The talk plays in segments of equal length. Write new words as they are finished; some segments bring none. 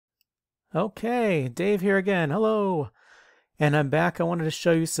Okay, Dave here again. Hello. And I'm back. I wanted to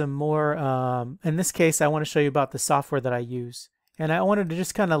show you some more. In this case, I want to show you about the software that I use. And I wanted to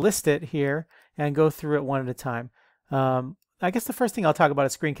just kind of list it here and go through it one at a time. I guess the first thing I'll talk about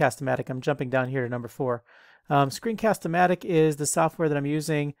is Screencast-O-matic. I'm jumping down here to number 4. Screencast-O-matic is the software that I'm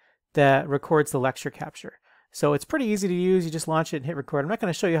using that records the lecture capture. So it's pretty easy to use. You just launch it and hit record. I'm not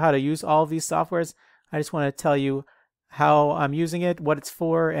going to show you how to use all of these softwares. I just want to tell you how I'm using it, what it's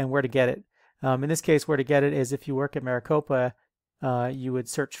for, and where to get it. In this case, where to get it is if you work at Maricopa, you would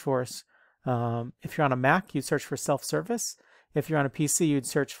search for, if you're on a Mac, you'd search for self-service. If you're on a PC, you'd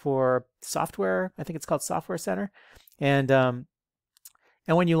search for software. I think it's called Software Center. And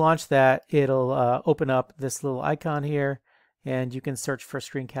when you launch that, it'll open up this little icon here, and you can search for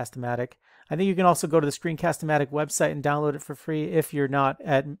Screencast-O-matic. I think you can also go to the Screencast-O-matic website and download it for free if you're not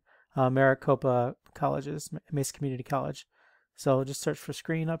at Maricopa Colleges, Mesa Community College. So just search for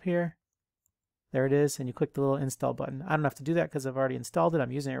Screen up here. There it is, and you click the little install button. I don't have to do that because I've already installed it.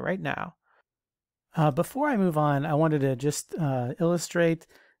 I'm using it right now. Before I move on, I wanted to just illustrate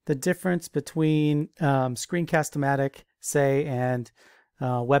the difference between Screencast-O-matic, say, and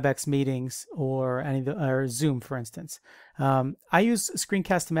Webex Meetings or Zoom, for instance. I use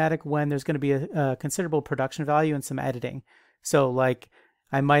Screencast-O-matic when there's going to be a considerable production value and some editing. So, like,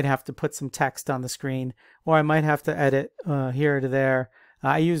 I might have to put some text on the screen, or I might have to edit here to there.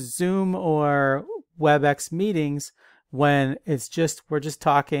 I use Zoom or Webex Meetings when we're just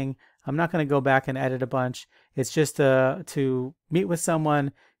talking. I'm not going to go back and edit a bunch. It's just to meet with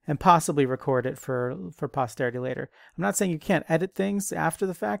someone and possibly record it for posterity later. I'm not saying you can't edit things after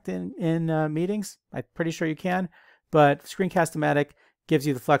the fact in meetings. I'm pretty sure you can, but Screencast-O-matic gives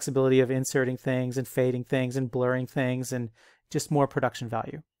you the flexibility of inserting things and fading things and blurring things and just more production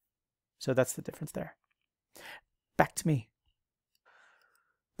value. So that's the difference there. Back to me.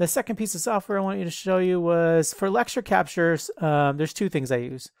 The second piece of software I want you to show you was for lecture captures. There's two things I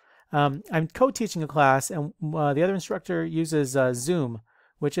use. I'm co-teaching a class, and the other instructor uses Zoom,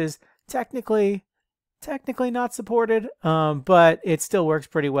 which is technically not supported, but it still works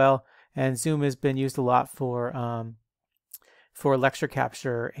pretty well. And Zoom has been used a lot for lecture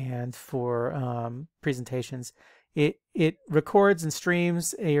capture and for presentations. It records and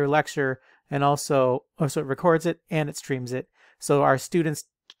streams your lecture, and so it records it and it streams it. So our students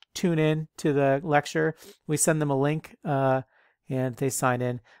tune in to the lecture. We send them a link and they sign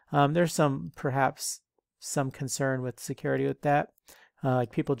in. There's perhaps some concern with security with that,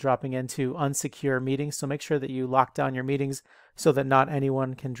 like people dropping into unsecure meetings. So make sure that you lock down your meetings so that not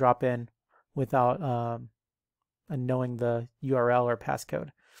anyone can drop in without knowing the URL or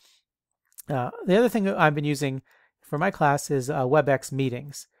passcode. The other thing that I've been using for my class is Webex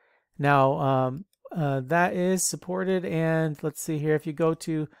Meetings. Now that is supported, and let's see here. If you go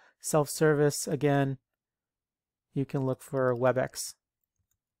to self-service again, you can look for Webex,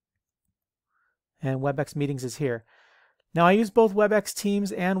 and Webex Meetings is here. Now I use both Webex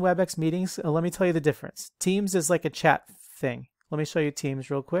Teams and Webex Meetings. Let me tell you the difference. Teams is like a chat thing. Let me show you Teams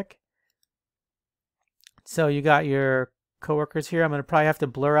real quick. So you got your coworkers here. I'm going to probably have to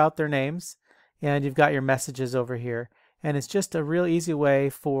blur out their names, and you've got your messages over here. And it's just a real easy way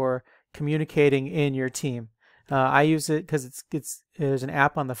for communicating in your team. I use it because there's an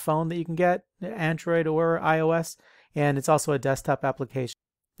app on the phone that you can get, Android or iOS, and it's also a desktop application.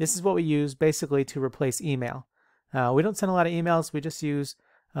 This is what we use basically to replace email. We don't send a lot of emails. We just use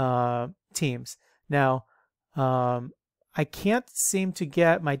Teams. Now, I can't seem to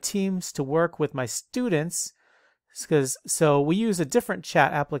get my Teams to work with my students, so we use a different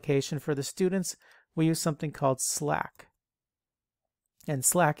chat application for the students. We use something called Slack. And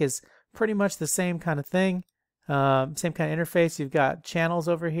Slack is pretty much the same kind of thing, same kind of interface. You've got channels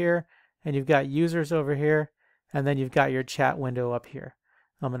over here, and you've got users over here, and then you've got your chat window up here.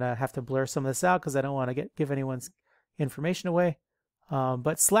 I'm going to have to blur some of this out because I don't want to give anyone's information away.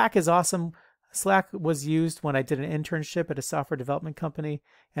 But Slack is awesome. Slack was used when I did an internship at a software development company,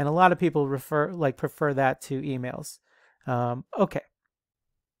 and a lot of people prefer that to emails. Okay,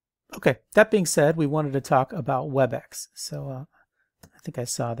 that being said, we wanted to talk about Webex. So I think I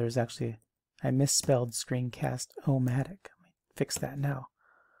saw there's actually, I misspelled Screencast-O-matic. Let me fix that now.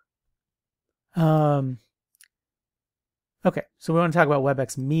 Okay, so we want to talk about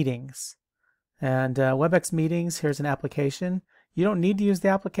Webex Meetings. And Webex Meetings, here's an application. You don't need to use the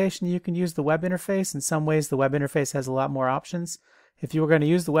application. You can use the web interface. In some ways, the web interface has a lot more options. If you were going to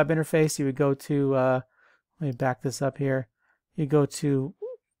use the web interface, you would go to, let me back this up here. You go to,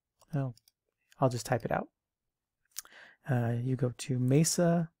 oh, I'll just type it out. You go to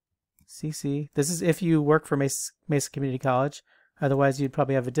Mesa CC. This is if you work for Mesa Community College. Otherwise, you'd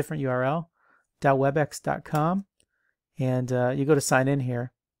probably have a different URL, .webex.com, and you go to sign in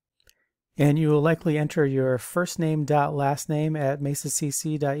here. And you will likely enter your first name last name at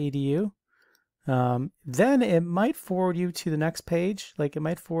mesacc.edu. Then it might forward you to the next page. Like it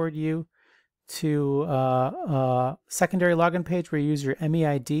might forward you to a secondary login page where you use your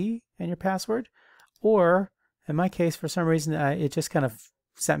MEID and your password. Or in my case, for some reason, it just kind of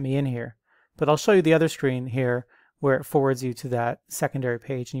sent me in here. But I'll show you the other screen here where it forwards you to that secondary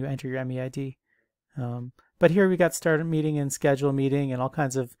page and you enter your MEID. But here we got start a meeting and schedule a meeting and all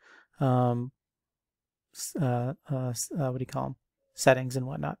kinds of what do you call them? Settings and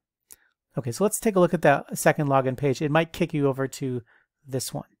whatnot. Okay, so let's take a look at that second login page. It might kick you over to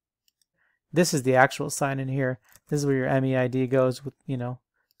this one. This is the actual sign in here. This is where your MEID goes with,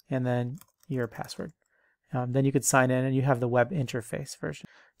 and then your password. Then you could sign in and you have the web interface version.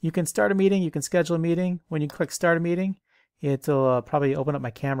 You can start a meeting, you can schedule a meeting. When you click start a meeting, it'll probably open up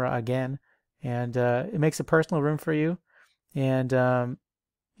my camera again, and it makes a personal room for you. And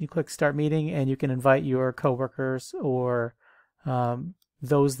you click start meeting and you can invite your coworkers or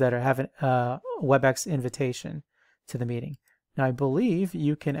those that are having a Webex invitation to the meeting. Now I believe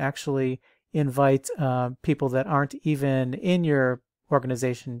you can actually invite people that aren't even in your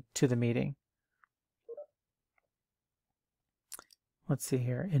organization to the meeting. Let's see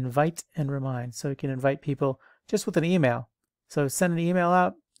here, invite and remind. So you can invite people just with an email. So send an email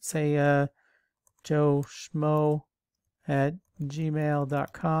out, say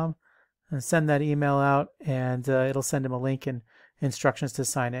joeschmo@gmail.com, and send that email out, and it'll send them a link and instructions to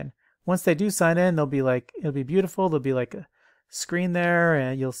sign in. Once they do sign in, they'll be like, it'll be beautiful. There'll be like a screen there,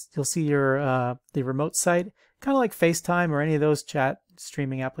 and you'll see your the remote site, kind of like FaceTime or any of those chat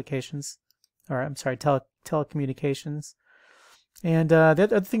streaming applications, or I'm sorry, telecommunications. And the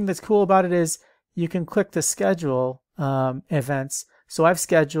other thing that's cool about it is you can click to schedule events. So I've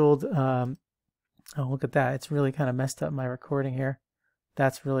scheduled. Oh, look at that! It's really kind of messed up my recording here.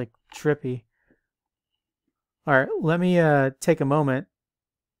 That's really trippy. All right, let me take a moment,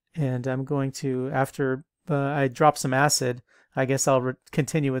 and I'm going to, after I drop some acid, I guess I'll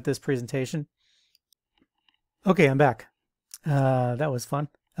continue with this presentation. Okay, I'm back. That was fun.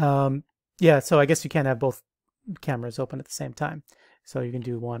 Yeah, so I guess you can't have both cameras open at the same time, so you can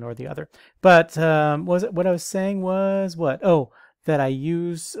do one or the other. But what I was saying was what? Oh, that I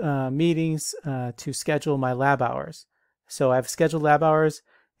use meetings to schedule my lab hours. So I've scheduled lab hours,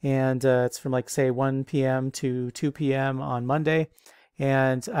 and it's from like say 1 p.m. to 2 p.m. on Monday,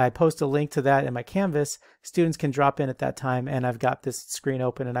 and I post a link to that in my Canvas. Students can drop in at that time, and I've got this screen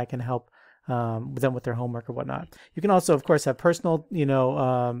open, and I can help them with their homework or whatnot. You can also, of course, have personal,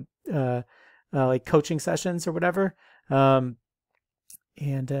 like coaching sessions or whatever. I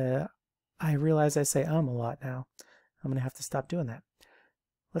realize I say a lot now. I'm going to have to stop doing that.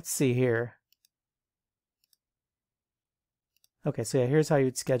 Let's see here. Okay, so yeah, here's how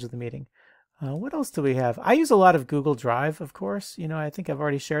you'd schedule the meeting. What else do we have? I use a lot of Google Drive, of course. I think I've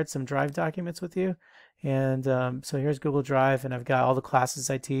already shared some Drive documents with you. And so here's Google Drive, and I've got all the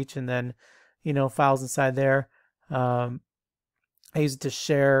classes I teach, and then, files inside there. I use it to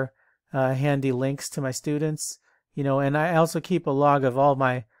share handy links to my students, and I also keep a log of all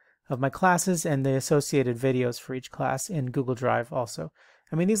my classes and the associated videos for each class in Google Drive also.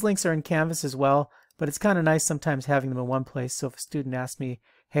 I mean, these links are in Canvas as well, but it's kind of nice sometimes having them in one place. So if a student asks me,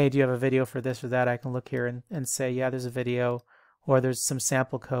 hey, do you have a video for this or that, I can look here and say, yeah, there's a video, or there's some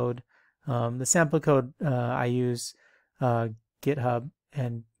sample code. The sample code, I use GitHub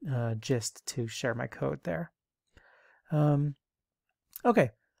and Gist to share my code there. Okay,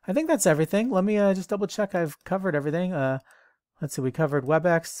 I think that's everything. Let me just double check I've covered everything. Let's see, we covered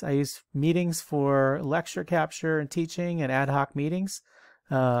Webex. I use meetings for lecture capture and teaching and ad hoc meetings.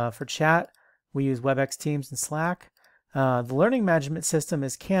 For chat, we use Webex Teams and Slack. The learning management system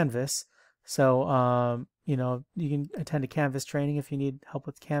is Canvas. So, you can attend a Canvas training if you need help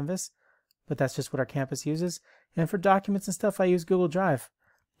with Canvas, but that's just what our campus uses. And for documents and stuff, I use Google Drive.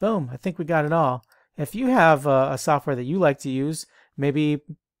 Boom, I think we got it all. If you have a software that you like to use, maybe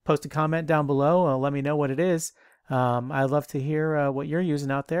post a comment down below. Let me know what it is. I'd love to hear what you're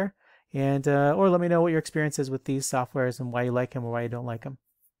using out there, and or let me know what your experience is with these softwares and why you like them or why you don't like them.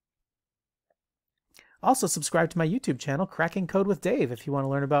 Also, subscribe to my YouTube channel, Cracking Code with Dave, if you want to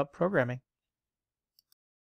learn about programming.